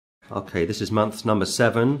Okay, this is month number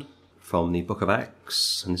 7 from the book of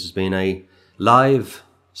Acts, and this has been a live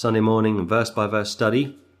Sunday morning verse-by-verse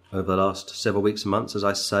study over the last several weeks and months, as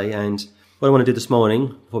I say. And what I want to do this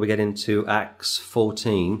morning, before we get into Acts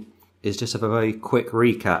 14, is just have a very quick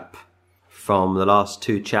recap from the last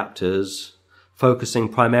 2 chapters, focusing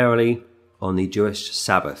primarily on the Jewish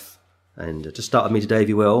Sabbath. And to start with me today, if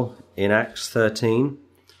you will, in Acts 13,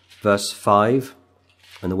 verse 5,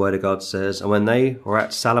 and the Word of God says, "And when they were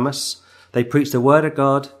at Salamis, they preached the Word of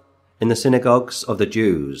God in the synagogues of the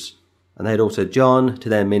Jews, and they had also John to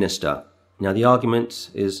their minister." Now the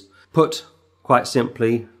argument is put quite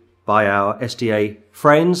simply by our SDA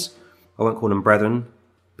friends. I won't call them brethren,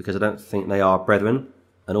 because I don't think they are brethren,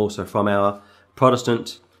 and also from our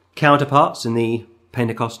Protestant counterparts in the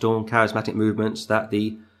Pentecostal and charismatic movements, that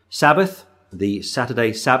the Sabbath, the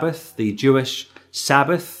Saturday Sabbath, the Jewish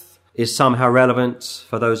Sabbath, is somehow relevant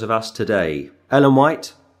for those of us today. Ellen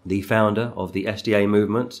White, the founder of the SDA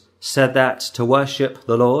movement, said that to worship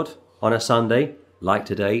the Lord on a Sunday, like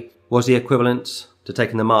today, was the equivalent to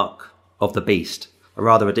taking the mark of the beast. A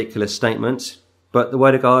rather ridiculous statement, but the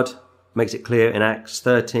Word of God makes it clear in Acts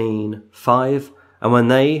 13:5, "And when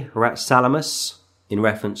they were at Salamis," in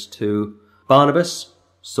reference to Barnabas,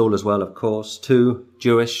 Saul as well, of course, 2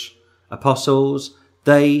 Jewish apostles,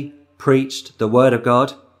 "they preached the Word of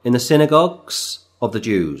God in the synagogues of the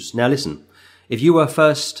Jews." Now listen, if you were a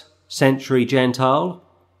first century Gentile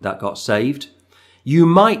that got saved, you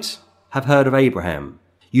might have heard of Abraham,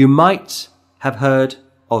 you might have heard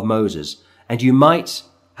of Moses, and you might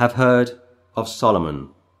have heard of Solomon.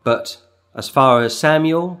 But as far as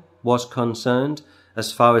Samuel was concerned,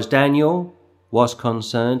 as far as Daniel was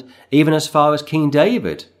concerned, even as far as King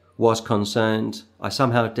David was concerned, I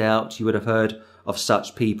somehow doubt you would have heard of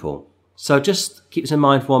such people. So just keep this in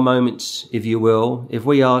mind for one moment, if you will. If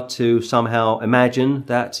we are to somehow imagine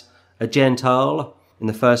that a Gentile in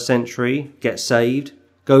the first century gets saved,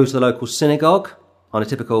 goes to the local synagogue on a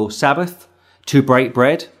typical Sabbath to break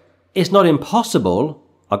bread, it's not impossible,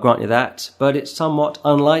 I'll grant you that, but it's somewhat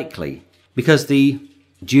unlikely, because the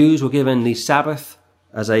Jews were given the Sabbath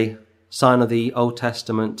as a sign of the Old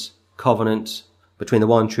Testament covenant between the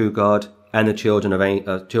one true God and the children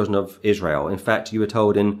of Israel. In fact, you were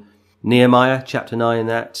told in Nehemiah chapter 9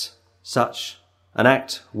 that such an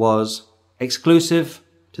act was exclusive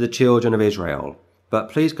to the children of Israel. But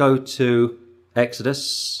please go to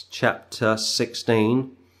Exodus chapter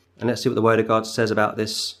 16 and let's see what the Word of God says about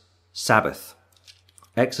this Sabbath.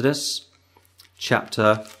 Exodus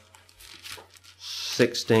chapter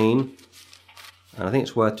 16, and I think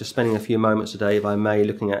it's worth just spending a few moments today, if I may,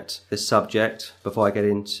 looking at this subject before I get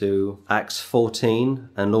into Acts 14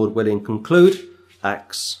 and, Lord willing, conclude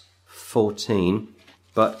Acts 14.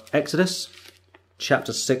 But Exodus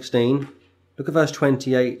chapter 16, look at verse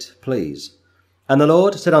 28, please. "And the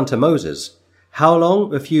Lord said unto Moses, How long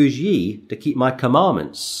refuse ye to keep my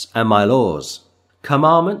commandments and my laws?"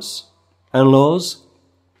 Commandments and laws.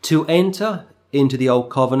 To enter into the old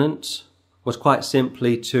covenant was quite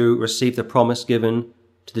simply to receive the promise given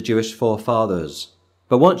to the Jewish forefathers.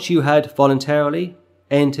 But once you had voluntarily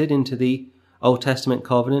entered into the Old Testament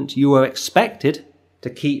covenant, you were expected to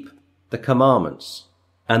keep the commandments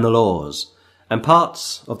and the laws. And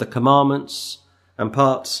parts of the commandments and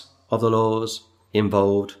parts of the laws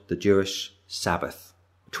involved the Jewish Sabbath.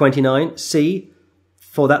 29, "See,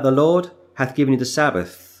 for that the Lord hath given you the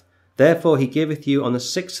Sabbath. Therefore he giveth you on the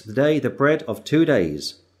 6th day the bread of 2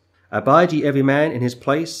 days. Abide ye every man in his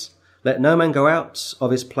place. Let no man go out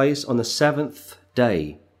of his place on the 7th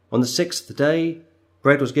day. On the 6th day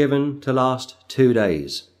bread was given to last 2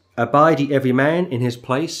 days. Abide ye every man in his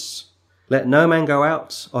place. Let no man go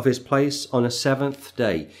out of his place on the 7th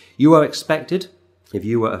day." You are expected, if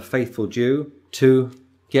you were a faithful Jew, to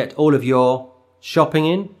get all of your shopping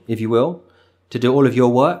in, if you will, to do all of your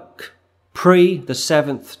work pre the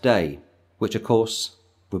 7th day, which of course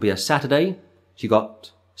will be a Saturday. So you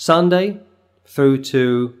got Sunday through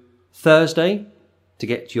to Thursday to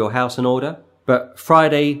get your house in order. But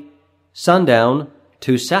Friday sundown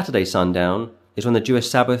to Saturday sundown is when the Jewish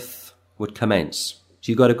Sabbath would commence. So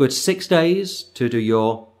you've got a good 6 days to do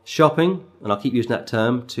your shopping, and I'll keep using that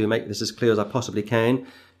term to make this as clear as I possibly can,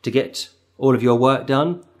 to get all of your work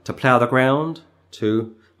done, to plough the ground,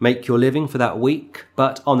 to make your living for that week.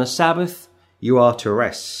 But on the Sabbath, you are to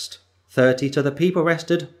rest. 30, "So the people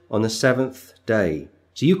rested on the 7th day.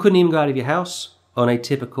 So you couldn't even go out of your house on a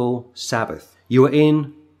typical Sabbath. You were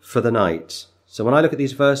in for the night. So when I look at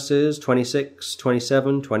these verses, 26,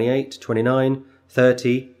 27, 28, 29,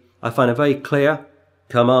 30, I find a very clear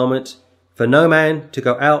commandment for no man to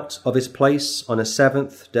go out of his place on a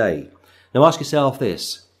 7th day. Now ask yourself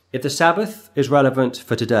this. If the Sabbath is relevant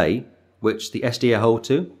for today, which the SDA hold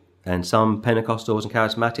to, and some Pentecostals and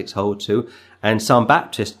Charismatics hold to, and some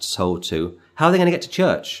Baptists hold to, how are they going to get to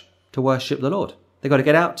church to worship the Lord? They've got to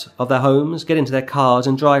get out of their homes, get into their cars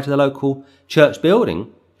and drive to the local church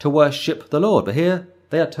building to worship the Lord. But here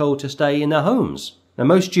they are told to stay in their homes. Now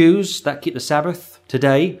most Jews that keep the Sabbath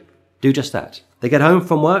today do just that. They get home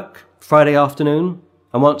from work Friday afternoon,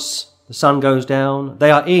 and once the sun goes down,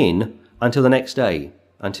 they are in until the next day,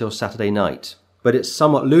 until Saturday night. But it's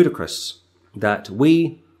somewhat ludicrous that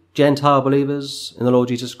we, Gentile believers in the Lord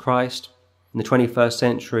Jesus Christ, in the 21st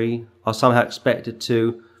century, are somehow expected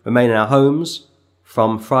to remain in our homes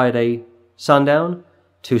from Friday sundown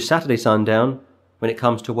to Saturday sundown when it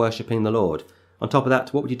comes to worshipping the Lord. On top of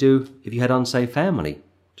that, what would you do if you had unsaved family?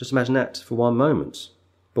 Just imagine that for one moment.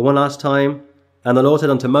 But one last time, and the Lord said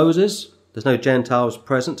unto Moses, there's no Gentiles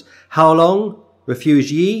present, how long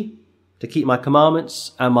refuse ye to keep my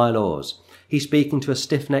commandments and my laws? He's speaking to a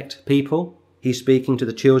stiff-necked people. He's speaking to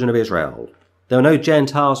the children of Israel. There were no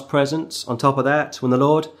Gentiles present. On top of that, when the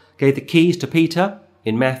Lord gave the keys to Peter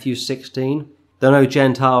in Matthew 16, there are no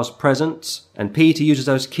Gentiles present. And Peter uses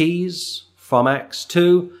those keys from Acts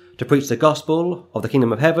 2 to preach the gospel of the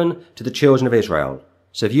kingdom of heaven to the children of Israel.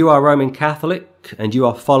 So if you are Roman Catholic and you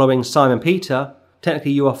are following Simon Peter,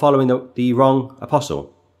 technically you are following the wrong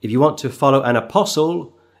apostle. If you want to follow an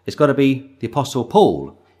apostle, it's got to be the Apostle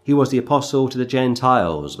Paul. He was the apostle to the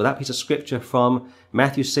Gentiles. But that piece of scripture from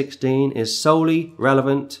Matthew 16 is solely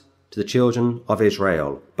relevant to the children of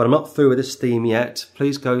Israel. But I'm not through with this theme yet.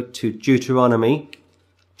 Please go to Deuteronomy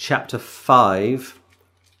chapter 5.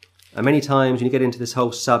 And many times when you get into this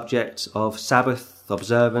whole subject of Sabbath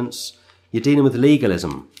observance, you're dealing with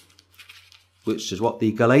legalism, which is what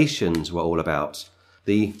the Galatians were all about.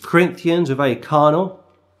 The Corinthians were very carnal.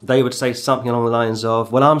 They would say something along the lines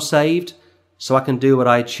of, well, I'm saved, so I can do what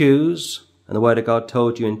I choose. And the Word of God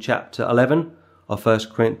told you in chapter 11 of 1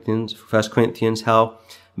 Corinthians how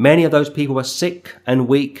many of those people were sick and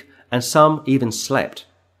weak, and some even slept.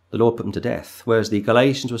 The Lord put them to death. Whereas the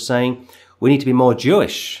Galatians were saying, we need to be more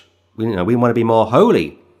Jewish. We want to be more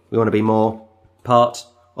holy. We want to be more part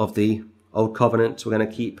of the Old Covenant. We're going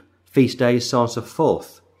to keep feast days, so on and so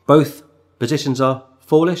forth. Both positions are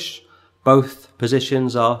foolish. Both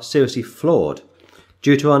positions are seriously flawed.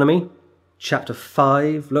 Deuteronomy chapter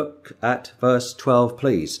 5, look at verse 12,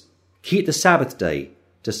 please. Keep the Sabbath day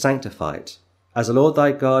to sanctify it, as the Lord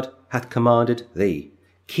thy God hath commanded thee.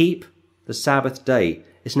 Keep the Sabbath day.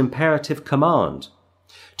 It's an imperative command.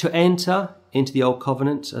 To enter into the Old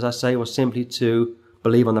Covenant, as I say, was simply to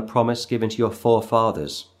believe on the promise given to your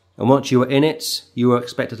forefathers. And once you were in it, you were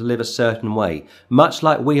expected to live a certain way, much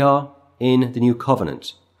like we are in the New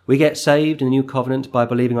Covenant. We get saved in the New Covenant by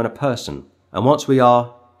believing on a person. And once we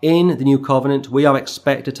are in the New Covenant, we are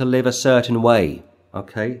expected to live a certain way.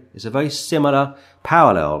 Okay? It's a very similar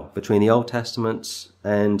parallel between the Old Testament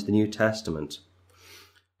and the New Testament.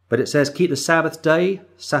 But it says, keep the Sabbath day,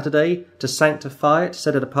 Saturday, to sanctify it,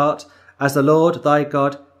 set it apart, as the Lord thy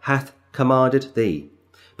God hath commanded thee.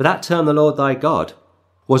 But that term, the Lord thy God,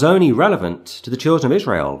 was only relevant to the children of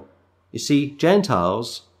Israel. You see,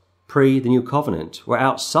 Gentiles, pre the New Covenant, were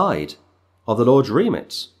outside of the Lord's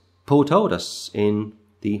remit. Paul told us in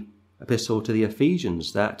the epistle to the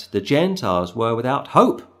Ephesians that the Gentiles were without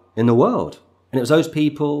hope in the world. And it was those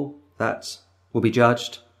people that will be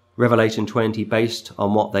judged, Revelation 20, based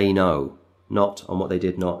on what they know, not on what they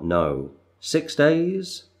did not know. 6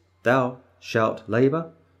 days thou shalt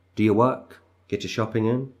labour, do your work, get your shopping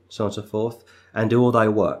in, so on and so forth, and do all thy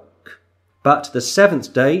work. But the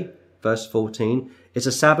 7th day, verse 14, is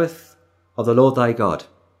a Sabbath of the Lord thy God.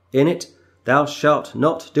 In it thou shalt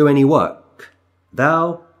not do any work,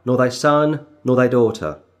 thou, nor thy son, nor thy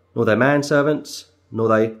daughter, nor thy manservant, nor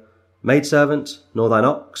thy maidservant, nor thine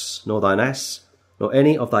ox, nor thine ass, nor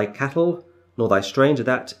any of thy cattle, nor thy stranger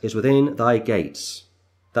that is within thy gates,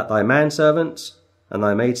 that thy manservant and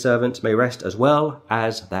thy maidservant may rest as well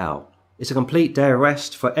as thou. It's a complete day of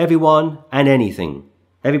rest for everyone and anything.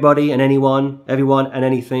 Everybody and anyone, everyone and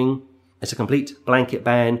anything. It's a complete blanket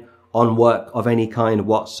ban on work of any kind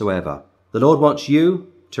whatsoever. The Lord wants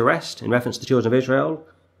you to rest in reference to the children of Israel,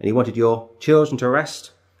 and he wanted your children to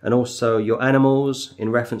rest, and also your animals in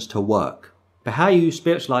reference to work. But how you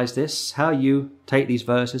spiritualize this, how you take these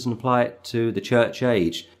verses and apply it to the church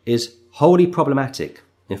age, is wholly problematic.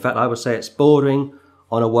 In fact, I would say it's bordering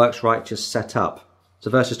on a works righteous setup. So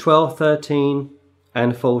verses 12, 13,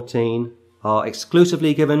 and 14 are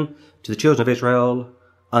exclusively given to the children of Israel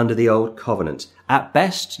under the Old Covenant. At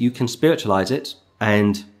best, you can spiritualize it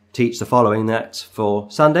and teach the following, that for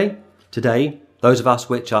Sunday, today, those of us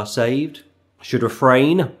which are saved should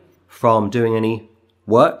refrain from doing any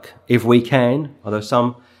work if we can, although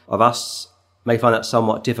some of us may find that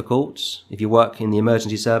somewhat difficult. If you work in the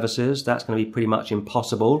emergency services, that's going to be pretty much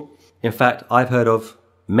impossible. In fact, I've heard of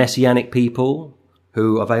messianic people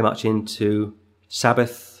who are very much into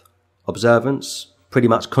Sabbath observance, pretty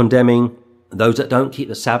much condemning those that don't keep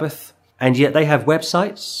the Sabbath, and yet they have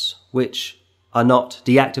websites which are not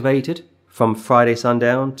deactivated from Friday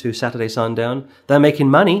sundown to Saturday sundown. They're making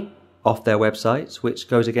money off their websites, which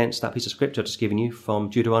goes against that piece of scripture I've just given you from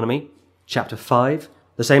Deuteronomy chapter 5.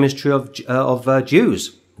 The same is true of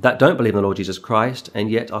Jews that don't believe in the Lord Jesus Christ and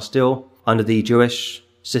yet are still under the Jewish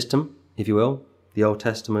system, if you will, the Old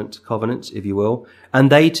Testament covenants, if you will, and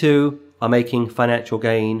they too are making financial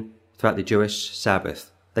gain throughout the Jewish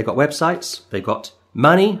Sabbath. They've got websites, they've got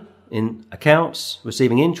money in accounts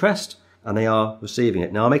receiving interest, and they are receiving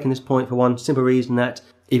it. Now, I'm making this point for one simple reason, that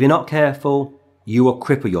if you're not careful, you will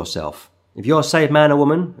cripple yourself. If you're a saved man or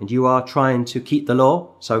woman and you are trying to keep the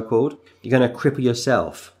law, so-called, you're going to cripple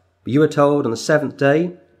yourself. But you are told on the seventh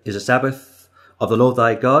day is a Sabbath of the Lord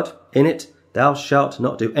thy God. In it thou shalt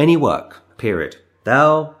not do any work, period.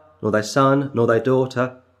 Thou, nor thy son, nor thy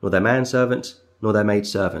daughter, nor thy manservant, nor thy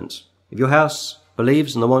maidservant. If your house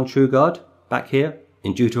believes in the one true God, back here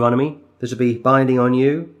in Deuteronomy, this will be binding on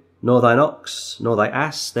you. Nor thine ox, nor thy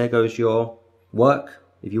ass, there goes your work.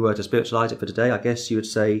 If you were to spiritualize it for today, I guess you would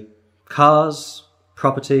say cars,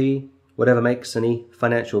 property, whatever makes any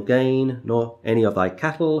financial gain, nor any of thy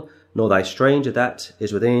cattle, nor thy stranger that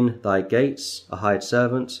is within thy gates, a hired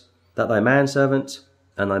servant, that thy manservant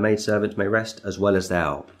and thy maidservant may rest as well as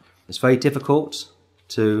thou. It's very difficult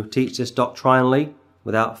to teach this doctrinally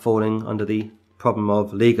without falling under the problem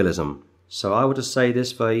of legalism. So I will just say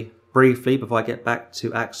this very briefly before I get back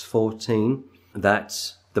to Acts 14,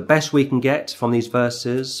 that the best we can get from these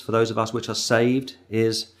verses for those of us which are saved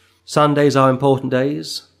is Sundays are important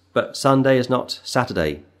days, but Sunday is not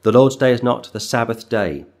Saturday. The Lord's Day is not the Sabbath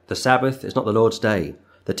day. The Sabbath is not the Lord's Day.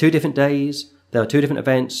 They're two different days. There are two different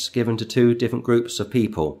events given to two different groups of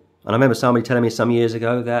people. And I remember somebody telling me some years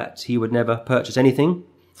ago that he would never purchase anything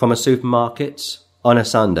from a supermarket on a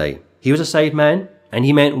Sunday. He was a saved man and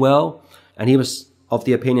he meant well, and he was of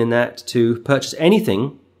the opinion that to purchase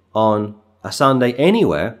anything on a Sunday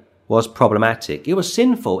anywhere was problematic. It was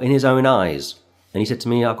sinful in his own eyes. And he said to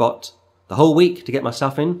me, I've got the whole week to get my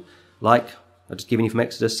stuff in, like I've just given you from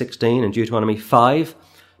Exodus 16 and Deuteronomy 5.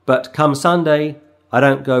 But come Sunday, I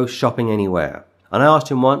don't go shopping anywhere. And I asked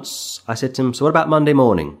him once, I said to him, so what about Monday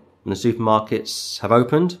morning when the supermarkets have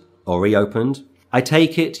opened or reopened? I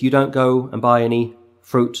take it you don't go and buy any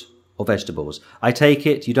fruit or vegetables. I take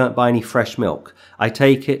it you don't buy any fresh milk. I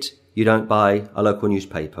take it you don't buy a local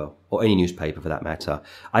newspaper, or any newspaper for that matter.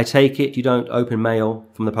 I take it you don't open mail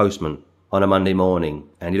from the postman on a Monday morning.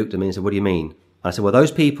 And he looked at me and said, what do you mean? And I said, well,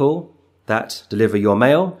 those people that deliver your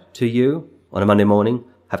mail to you on a Monday morning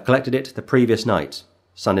have collected it the previous night,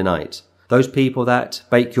 Sunday night. Those people that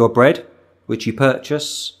bake your bread, which you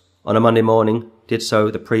purchase on a Monday morning, did so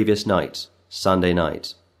the previous night, Sunday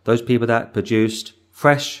night. Those people that produced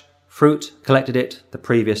fresh fruit collected it the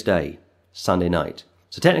previous day, Sunday night.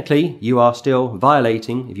 So technically, you are still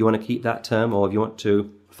violating, if you want to keep that term, or if you want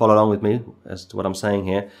to follow along with me as to what I'm saying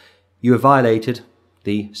here, you have violated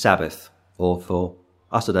the Sabbath, or for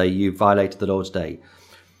us today, you violated the Lord's Day.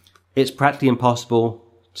 It's practically impossible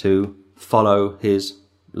to follow his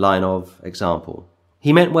line of example.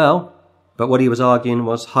 He meant well, but what he was arguing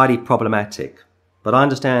was highly problematic. But I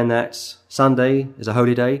understand that Sunday is a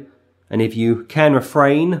holy day, and if you can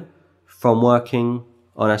refrain from working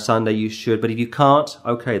on a Sunday, you should. But if you can't,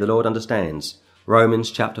 okay, the Lord understands.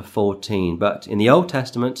 Romans chapter 14. But in the Old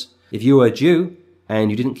Testament, if you were a Jew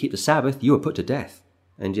and you didn't keep the Sabbath, you were put to death.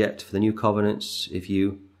 And yet, for the new covenants, if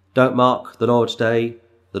you don't mark the Lord's Day,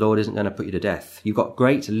 the Lord isn't going to put you to death. You've got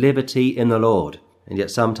great liberty in the Lord. And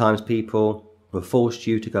yet sometimes people will force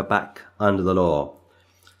you to go back under the law.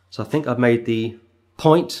 So I think I've made the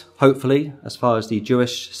point, hopefully, as far as the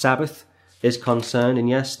Jewish Sabbath is concerned. And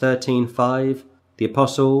yes, 13:5, the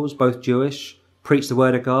apostles, both Jewish, preached the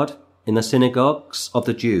word of God in the synagogues of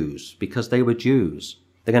the Jews because they were Jews.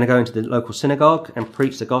 They're going to go into the local synagogue and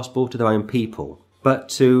preach the gospel to their own people. But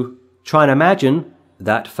to try and imagine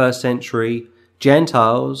that first century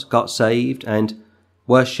Gentiles got saved and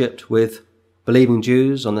worshipped with believing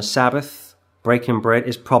Jews on the Sabbath, breaking bread,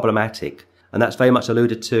 is problematic. And that's very much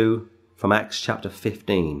alluded to from Acts chapter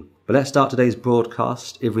 15. But let's start today's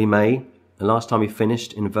broadcast, if we may. And last time we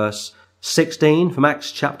finished in verse 16 from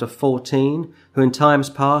Acts chapter 14, who in times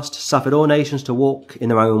past suffered all nations to walk in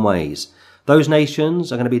their own ways. Those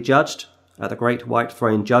nations are going to be judged at the great white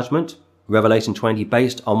throne judgment, Revelation 20,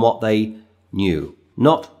 based on what they knew.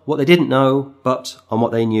 Not what they didn't know, but on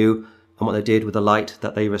what they knew and what they did with the light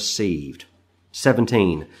that they received.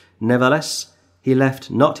 17. Nevertheless, he left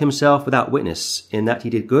not himself without witness, in that he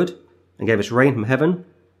did good, and gave us rain from heaven,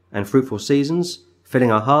 and fruitful seasons,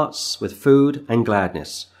 filling our hearts with food and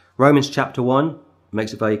gladness. Romans chapter 1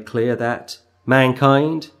 makes it very clear that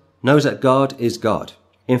mankind knows that God is God.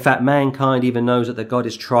 In fact, mankind even knows that the God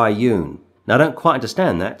is triune. Now, I don't quite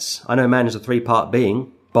understand that. I know man is a three-part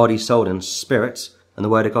being, body, soul, and spirit, and the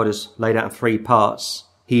Word of God is laid out in three parts,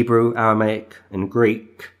 Hebrew, Aramaic, and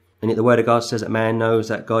Greek. And yet the Word of God says that man knows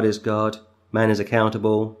that God is God, man is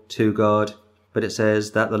accountable to God, but it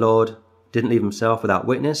says that the Lord didn't leave himself without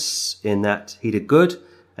witness, in that he did good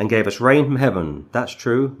and gave us rain from heaven. That's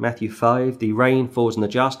true. Matthew 5, the rain falls on the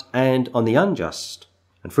just and on the unjust.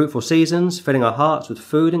 And fruitful seasons, filling our hearts with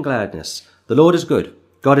food and gladness. The Lord is good.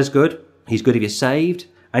 God is good. He's good if you're saved,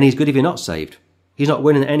 and he's good if you're not saved. He's not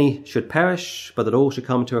willing that any should perish, but that all should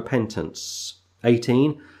come to repentance.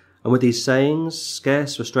 18. And with these sayings,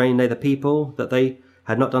 scarce restrained they the people, that they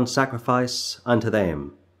had not done sacrifice unto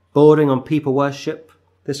them. Bordering on people worship,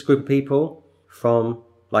 this group of people from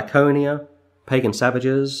Lycaonia, pagan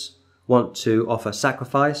savages, want to offer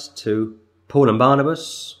sacrifice to Paul and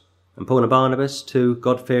Barnabas to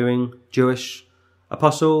God-fearing Jewish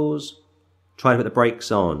apostles, trying to put the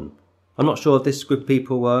brakes on. I'm not sure if this group of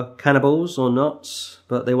people were cannibals or not,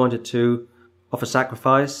 but they wanted to offer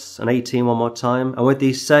sacrifice. And 18 one more time. And with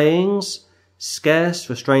these sayings, scarce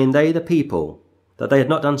restrained they the people, that they had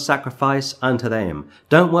not done sacrifice unto them.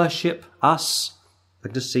 Don't worship us. I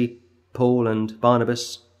can just see Paul and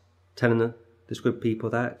Barnabas telling this group of people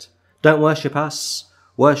that. Don't worship us.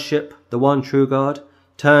 Worship the one true God.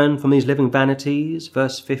 Turn from these living vanities.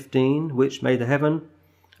 Verse 15, which made the heaven,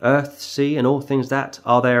 earth, sea, and all things that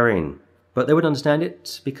are therein. But they would understand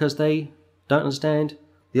it because they don't understand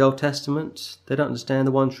the Old Testament. They don't understand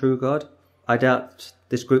the one true God. I doubt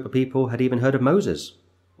this group of people had even heard of Moses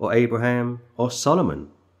or Abraham or Solomon,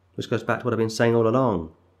 which goes back to what I've been saying all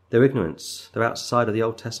along. They're ignorant. They're outside of the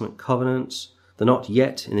Old Testament covenants. They're not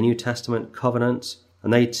yet in the New Testament covenant.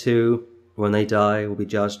 And they too, when they die, will be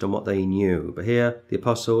judged on what they knew. But here, the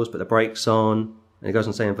apostles put the brakes on. And it goes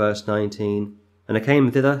on to say in verse 19, And there came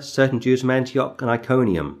thither certain Jews from Antioch and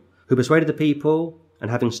Iconium, who persuaded the people, and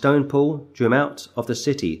having stoned Paul, drew him out of the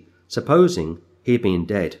city, supposing he had been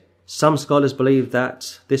dead. Some scholars believe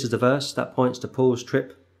that this is the verse that points to Paul's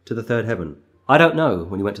trip to the third heaven. I don't know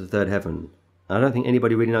when he went to the third heaven. I don't think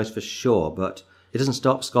anybody really knows for sure, but it doesn't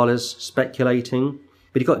stop scholars speculating.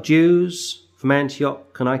 But you've got Jews from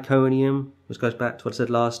Antioch and Iconium, which goes back to what I said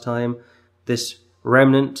last time, this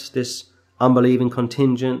remnant, this unbelieving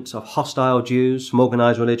contingent of hostile Jews from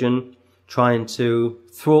organized religion, trying to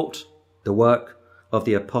thwart the work of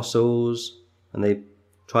the apostles, and they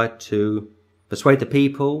tried to persuade the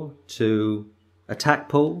people to attack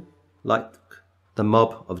Paul, like the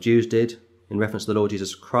mob of Jews did in reference to the Lord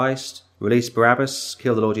Jesus Christ, release Barabbas,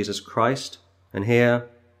 kill the Lord Jesus Christ, and here,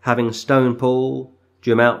 having stoned Paul,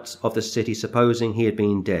 drew him out of the city, supposing he had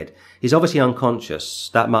been dead. He's obviously unconscious,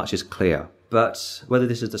 that much is clear, but whether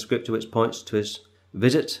this is the scripture which points to his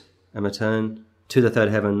visit and return to the third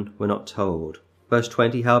heaven, we're not told. Verse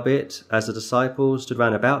 20, Howbeit, as the disciples stood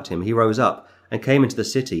round about him, he rose up and came into the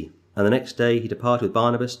city, and the next day he departed with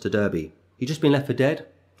Barnabas to Derbe. He'd just been left for dead.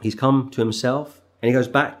 He's come to himself, and he goes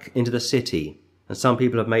back into the city. And some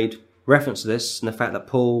people have made reference to this and the fact that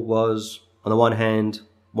Paul was, on the one hand,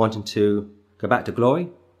 wanting to go back to glory.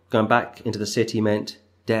 Going back into the city meant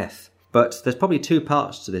death. But there's probably two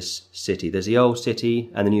parts to this city. There's the old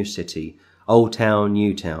city and the new city. Old town,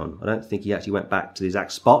 new town. I don't think he actually went back to the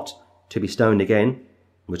exact spot to be stoned again,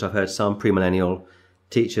 which I've heard some premillennial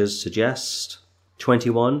teachers suggest.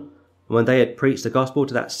 21. When they had preached the gospel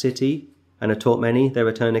to that city and had taught many, they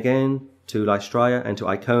returned again to Lystra and to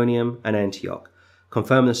Iconium and Antioch,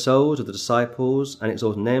 confirming the souls of the disciples and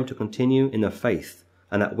exhorting them to continue in the faith,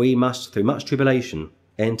 and that we must, through much tribulation,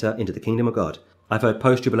 enter into the kingdom of God. I've heard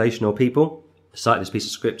post-tribulational people cite this piece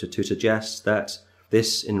of scripture to suggest that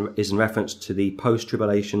this is in reference to the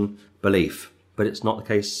post-tribulation belief, but it's not the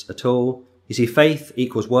case at all. You see, faith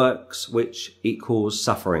equals works, which equals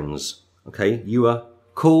sufferings. Okay, you are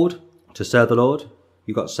called to serve the Lord.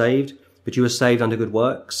 You got saved, but you were saved under good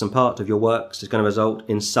works, and part of your works is going to result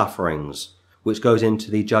in sufferings, which goes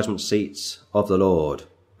into the judgment seats of the Lord.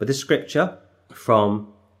 But this scripture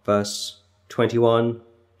from verse 21,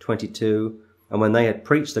 22, and when they had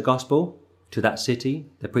preached the gospel to that city,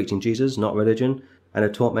 they're preaching Jesus, not religion, and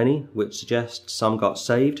had taught many, which suggests some got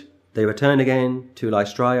saved, they returned again to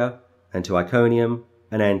Lystra and to Iconium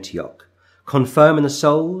and Antioch, confirming the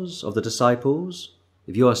souls of the disciples.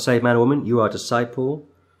 If you are a saved man or woman, you are a disciple.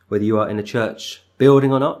 Whether you are in a church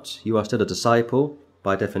building or not, you are still a disciple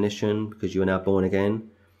by definition because you are now born again.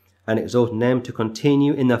 And exhorting them to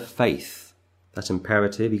continue in the faith. That's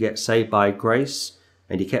imperative. You get saved by grace,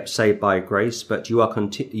 and you kept saved by grace, but you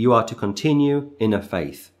are to continue in the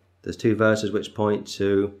faith. There's 2 verses which point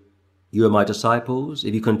to, you are my disciples,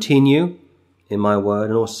 if you continue in my word,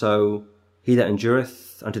 and also, he that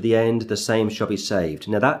endureth unto the end, the same shall be saved.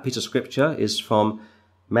 Now that piece of scripture is from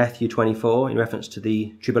Matthew 24 in reference to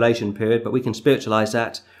the tribulation period, but we can spiritualize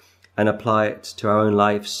that and apply it to our own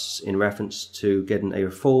lives in reference to getting a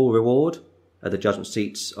full reward at the judgment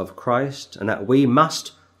seats of Christ, and that we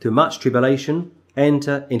must, through much tribulation,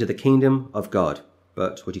 enter into the kingdom of God.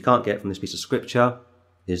 But what you can't get from this piece of scripture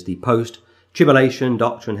is the post-tribulation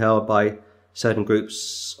doctrine held by certain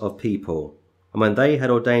groups of people. And when they had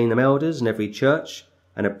ordained them elders in every church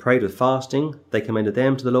and had prayed with fasting, they commended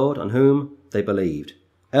them to the Lord on whom they believed.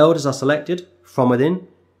 Elders are selected from within,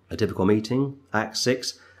 a typical meeting, Acts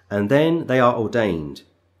 6, and then they are ordained.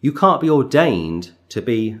 You can't be ordained to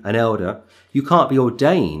be an elder. You can't be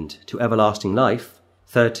ordained to everlasting life,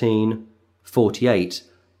 13:48,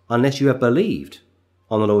 unless you have believed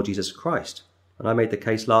on the Lord Jesus Christ. And I made the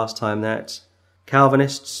case last time that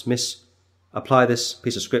Calvinists misapply this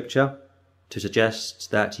piece of scripture to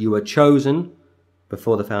suggest that you were chosen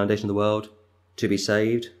before the foundation of the world to be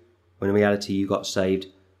saved, when in reality you got saved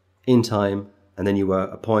in time and then you were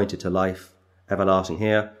appointed to life everlasting.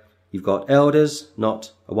 Here you've got elders,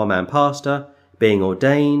 not a one-man pastor, being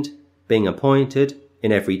ordained, being appointed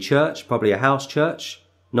in every church, probably a house church,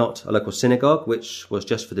 not a local synagogue, which was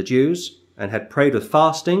just for the Jews, and had prayed with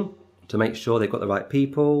fasting to make sure they got the right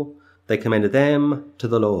people. They commended them to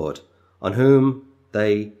the Lord, on whom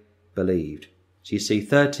they believed. So you see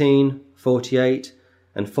 13:48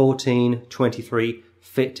 and 14:23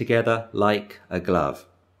 fit together like a glove.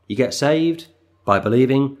 You get saved by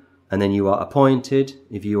believing, and then you are appointed,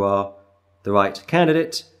 if you are the right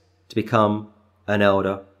candidate, to become an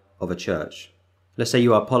elder of a church. Let's say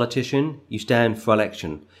you are a politician, you stand for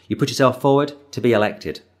election. You put yourself forward to be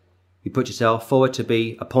elected. You put yourself forward to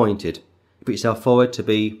be appointed. You put yourself forward to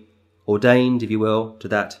be ordained, if you will, to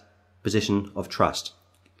that position of trust.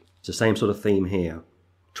 It's the same sort of theme here.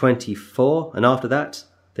 24, and after that,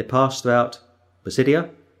 they passed throughout Pisidia.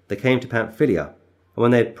 They came to Pamphylia. And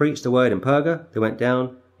when they had preached the word in Perga, they went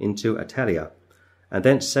down into Attalia, and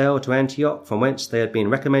thence sailed to Antioch, from whence they had been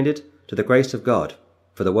recommended to the grace of God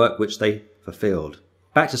for the work which they fulfilled.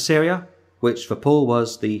 Back to Syria, which for Paul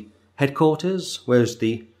was the headquarters, whereas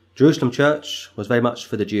the Jerusalem church was very much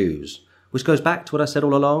for the Jews, which goes back to what I said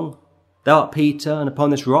all along. Thou art Peter, and upon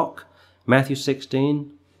this rock, Matthew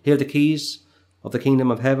 16, here are the keys of the kingdom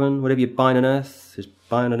of heaven. Whatever you bind on earth is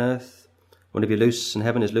bound on earth. Whatever you loose in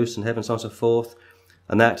heaven is loose in heaven, so on and so forth.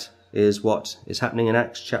 And that is what is happening in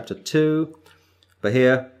Acts chapter 2. But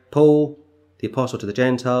here, Paul, the apostle to the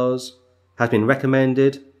Gentiles, has been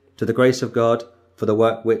recommended to the grace of God for the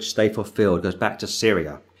work which they fulfilled. It goes back to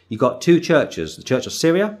Syria. You've got 2 churches. The church of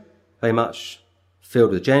Syria, very much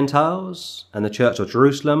filled with Gentiles, and the church of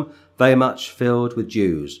Jerusalem, very much filled with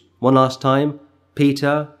Jews. One last time,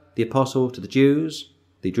 Peter, the apostle to the Jews,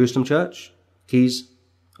 the Jerusalem church, keys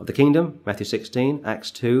of the kingdom, Matthew 16,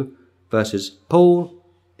 Acts 2, versus Paul,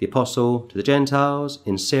 the apostle to the Gentiles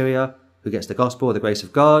in Syria, who gets the gospel of the grace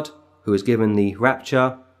of God, who is given the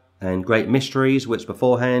rapture and great mysteries which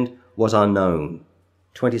beforehand was unknown.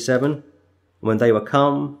 27, when they were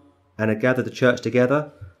come and had gathered the church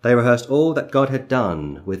together, they rehearsed all that God had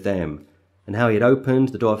done with them, and how he had opened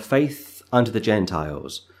the door of faith unto the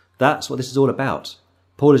Gentiles. That's what this is all about.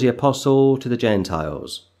 Paul is the apostle to the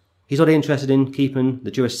Gentiles. He's not interested in keeping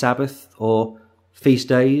the Jewish Sabbath or feast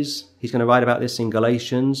days. He's going to write about this in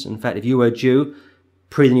Galatians. In fact, if you were a Jew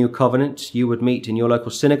pre the new covenant, you would meet in your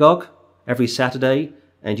local synagogue every Saturday,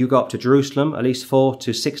 and you go up to Jerusalem at least 4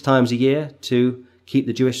 to 6 times a year to keep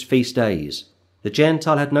the Jewish feast days. The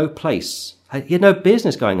Gentile had no place. He had no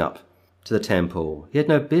business going up to the temple. He had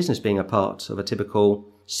no business being a part of a typical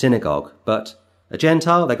synagogue. But a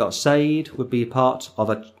Gentile that got saved would be part of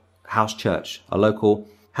a house church, a local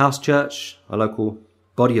house church, a local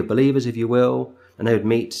body of believers, if you will, and they would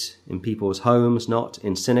meet in people's homes, not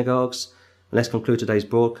in synagogues. And let's conclude today's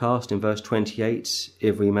broadcast in verse 28,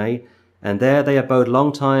 if we may. And there they abode a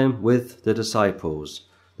long time with the disciples.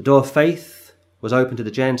 The door of faith was open to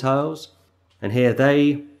the Gentiles, and here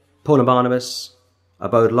they, Paul and Barnabas,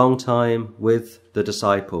 abode a long time with the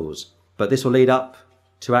disciples. But this will lead up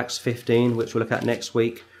to Acts 15, which we'll look at next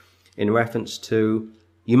week, in reference to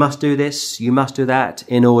you must do this, you must do that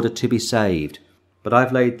in order to be saved. But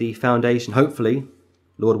I've laid the foundation, hopefully,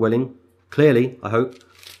 Lord willing, clearly, I hope,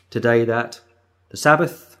 today that the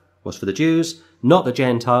Sabbath was for the Jews, not the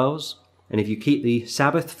Gentiles. And if you keep the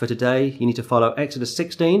Sabbath for today, you need to follow Exodus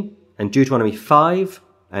 16 and Deuteronomy 5.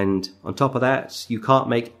 And on top of that, you can't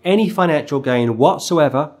make any financial gain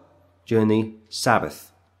whatsoever during the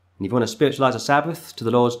Sabbath. And if you want to spiritualize the Sabbath to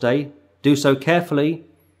the Lord's Day, do so carefully.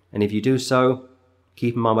 And if you do so,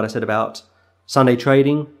 keep in mind what I said about Sunday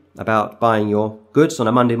trading, about buying your goods on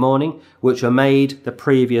a Monday morning, which were made the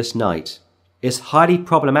previous night. It's highly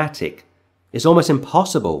problematic. It's almost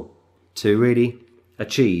impossible to really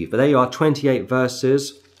achieve. But there you are, 28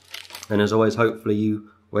 verses. And as always, hopefully you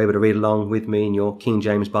were able to read along with me in your King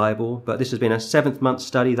James Bible. But this has been a 7th month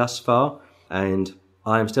study thus far. And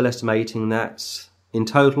I am still estimating that in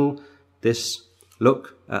total, this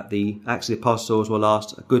look at the Acts of the Apostles will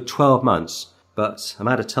last a good 12 months. But I'm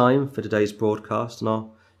out of time for today's broadcast, and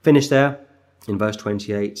I'll finish there in verse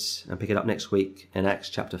 28 and pick it up next week in Acts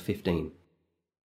chapter 15.